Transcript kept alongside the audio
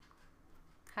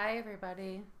Hi,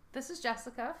 everybody. This is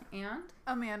Jessica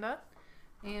Amanda.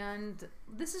 and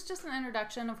this is just an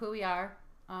introduction of who we are.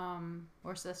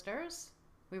 We're sisters.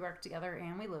 We work together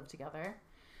and we live together.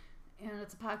 And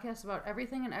it's a podcast about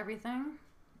everything and everything.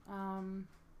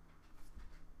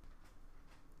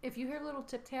 If you hear little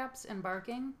tip taps and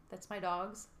barking, that's my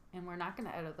dogs, and we're not going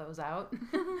to edit those out.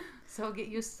 So get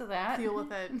used to that. Deal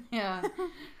with it. Yeah.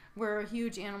 We're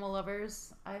huge animal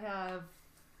lovers. I have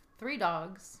 3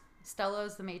 dogs. Stella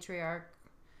is the matriarch.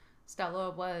 Stella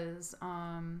was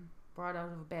brought out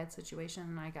of a bad situation,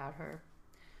 and I got her.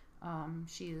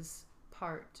 She's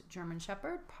part German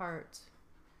Shepherd, part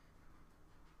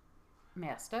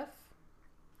Mastiff.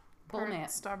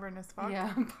 Stubborn as fuck.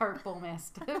 Yeah, part Bull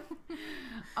Mastiff.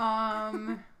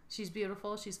 She's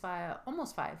beautiful. She's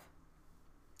almost 5.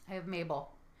 I have Mabel.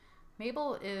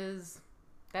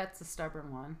 That's the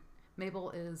stubborn one. Mabel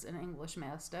is an English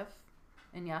Mastiff.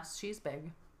 And yes, she's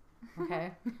big. Okay?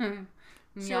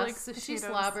 She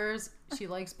slobbers. She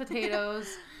likes potatoes.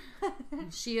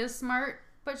 She is smart,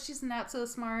 but she's not so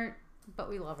smart, but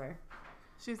we love her.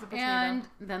 She's a potato. And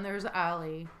then there's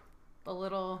Ollie, the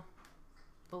little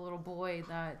boy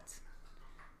that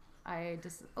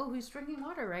he's drinking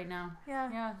water right now.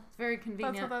 Yeah. It's very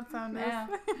convenient. That's what that sound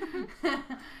is.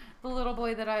 The little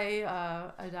boy that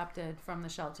I adopted from the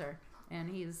shelter, and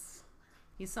he's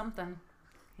something.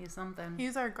 He's something.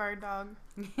 He's our guard dog.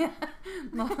 Yeah,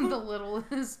 the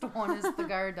littlest one is the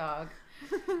guard dog.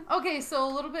 Okay, so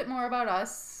a little bit more about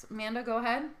us. Amanda, go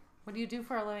ahead. What do you do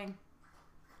for a living?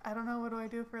 I don't know. What do I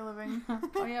do for a living?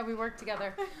 Oh yeah, we work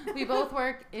together. We both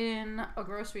work in a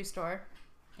grocery store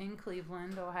in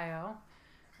Cleveland, Ohio.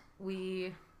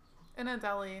 In a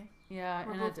deli. Yeah,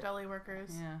 we're both deli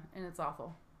workers. Yeah, and it's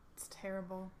awful. It's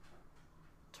terrible.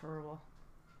 Terrible.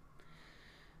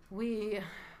 We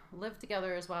live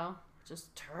together as well.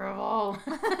 Just terrible.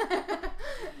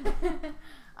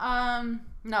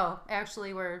 No,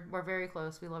 actually we're very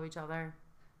close. We love each other.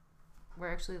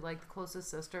 We're actually like the closest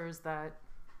sisters that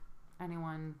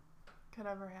anyone could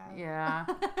ever have. Yeah.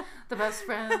 The best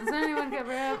friends anyone could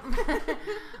ever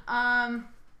have.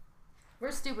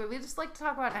 We're stupid. We just like to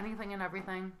talk about anything and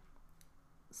everything.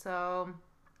 So,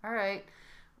 all right.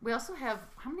 We also have,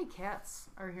 how many cats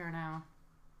are here now?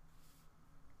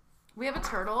 We have a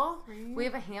turtle. 3. We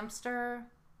have a hamster.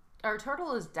 Our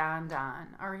turtle is Don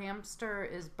Don. Our hamster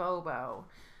is Bobo.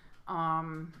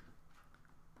 I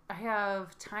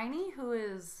have Tiny, who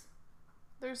is...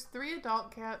 There's 3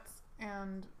 adult cats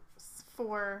and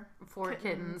 4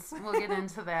 kittens. We'll get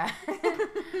into that.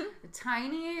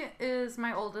 Tiny is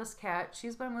my oldest cat.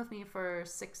 She's been with me for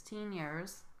 16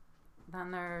 years.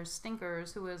 Then there's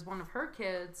Stinkers, who is one of her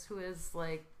kids, who is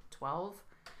like 12.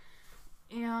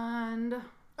 And...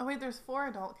 Oh wait, there's 4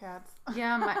 adult cats.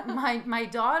 Yeah, my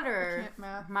daughter, I can't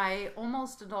math. My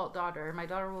almost adult daughter, my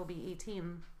daughter will be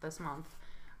 18 this month.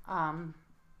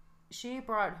 She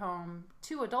brought home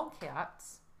 2 adult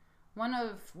cats, one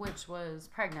of which was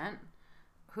pregnant,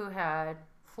 who had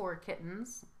 4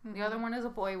 kittens. Mm-hmm. The other one is a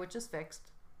boy, which is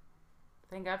fixed.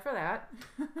 Thank God for that.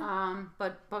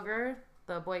 But Booger,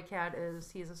 the boy cat,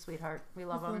 he's a sweetheart. We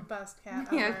love him. The best cat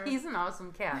ever. Yeah, he's an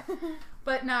awesome cat.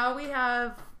 But now we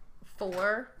have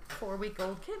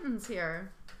 4-week-old kittens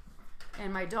here,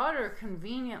 and my daughter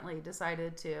conveniently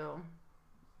decided to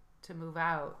move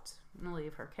out and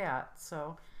leave her cat.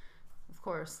 So, of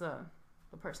course, the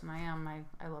person I am,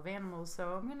 I love animals,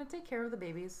 so I'm gonna take care of the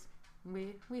babies.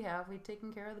 We've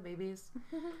taken care of the babies.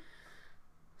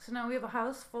 So now we have a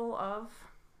house full of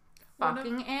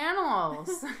fucking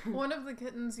animals. One of the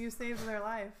kittens, you saved their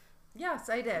life. Yes,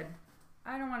 I did.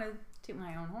 I don't want to toot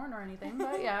my own horn or anything,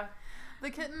 but yeah. The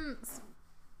kitten's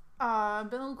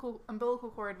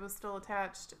umbilical cord was still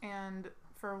attached, and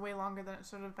for way longer than it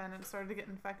should have been, it started to get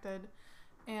infected.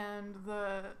 And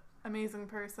the amazing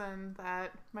person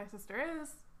that my sister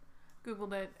is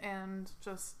Googled it and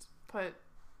just put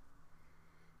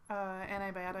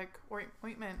antibiotic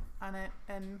ointment on it,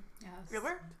 and it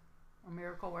worked. A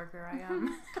miracle worker I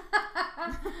am.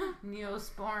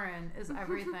 Neosporin is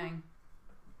everything.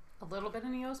 A little bit of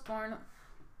Neosporin,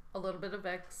 a little bit of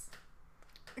Vicks.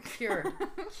 Cured.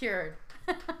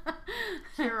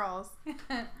 Cure-alls.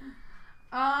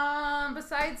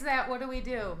 Besides that, what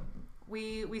do?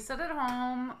 We sit at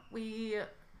home. We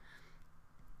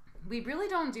really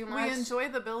don't do much. We enjoy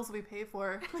the bills we pay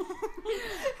for.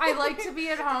 I like to be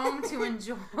at home to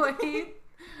enjoy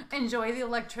the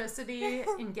electricity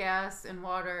and gas and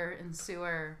water and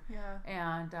sewer. Yeah.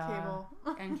 And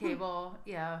cable.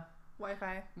 Yeah.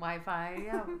 Wi-Fi,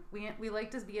 yeah. We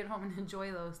like to be at home and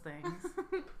enjoy those things.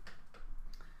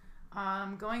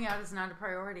 Going out is not a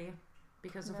priority.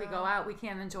 Because if we No. go out, we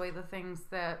can't enjoy the things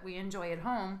that we enjoy at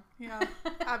home. Yeah,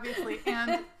 obviously.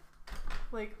 And,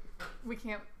 like, we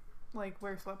can't, like,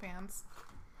 wear sweatpants.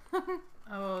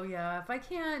 Oh, yeah. If I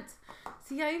can't...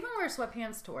 See, I even wear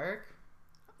sweatpants to work.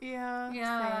 Yeah.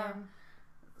 Yeah. Same.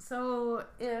 So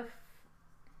if...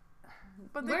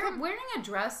 But they wearing a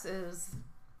dress is...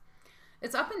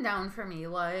 It's up and down for me.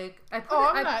 Like, I put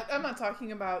Oh, it... I'm not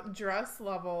talking about dress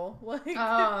level. Like,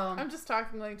 Oh. I'm just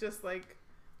talking, like, just, like,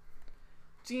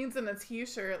 jeans and a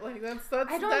t-shirt. Like, that's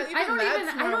I don't that's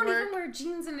even work. wear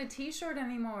jeans and a t-shirt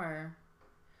anymore.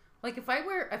 Like if I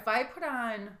put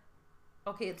on,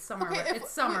 okay, it's summer. Okay,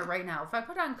 It's summer right now. If I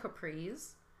put on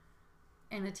capris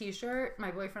and a t-shirt,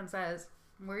 my boyfriend says,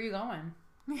 "Where are you going?"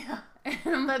 Yeah, And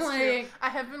I'm that's like, true. I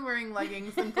have been wearing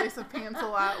leggings in place of pants a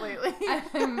lot lately.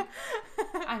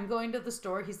 I'm going to the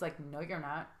store. He's like, "No, you're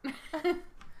not."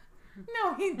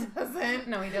 No, he doesn't.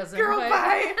 No, he doesn't. Girl, but-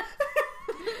 bye.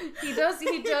 He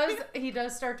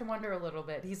does start to wonder a little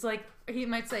bit. He's like, he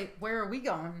might say, "Where are we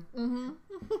going?" Mm-hmm.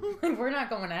 Like, we're not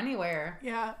going anywhere.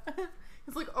 Yeah.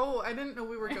 It's like, oh, I didn't know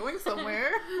we were going somewhere.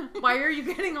 Why are you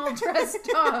getting all dressed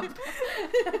up?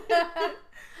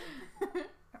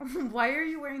 Why are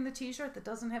you wearing the t-shirt that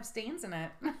doesn't have stains in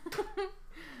it?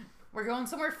 We're going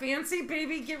somewhere fancy,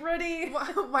 baby. Get ready.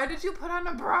 Why did you put on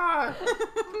a bra?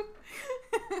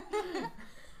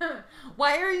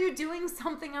 Why are you doing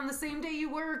something on the same day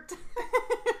you worked?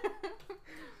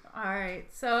 All right.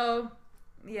 So,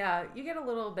 yeah, you get a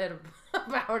little bit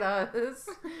about us.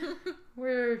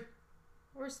 We're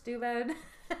stupid.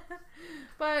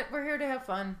 But we're here to have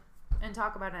fun and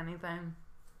talk about anything.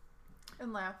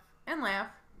 And laugh. And laugh.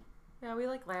 Yeah, we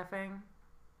like laughing.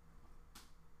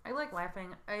 I like laughing.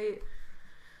 I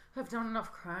have done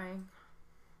enough crying.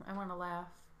 I want to laugh.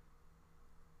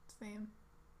 Same.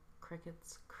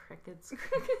 Crickets.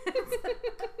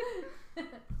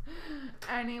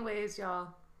 Anyways, y'all,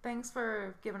 thanks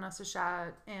for giving us a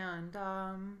shot, and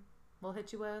we'll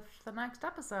hit you with the next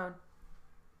episode.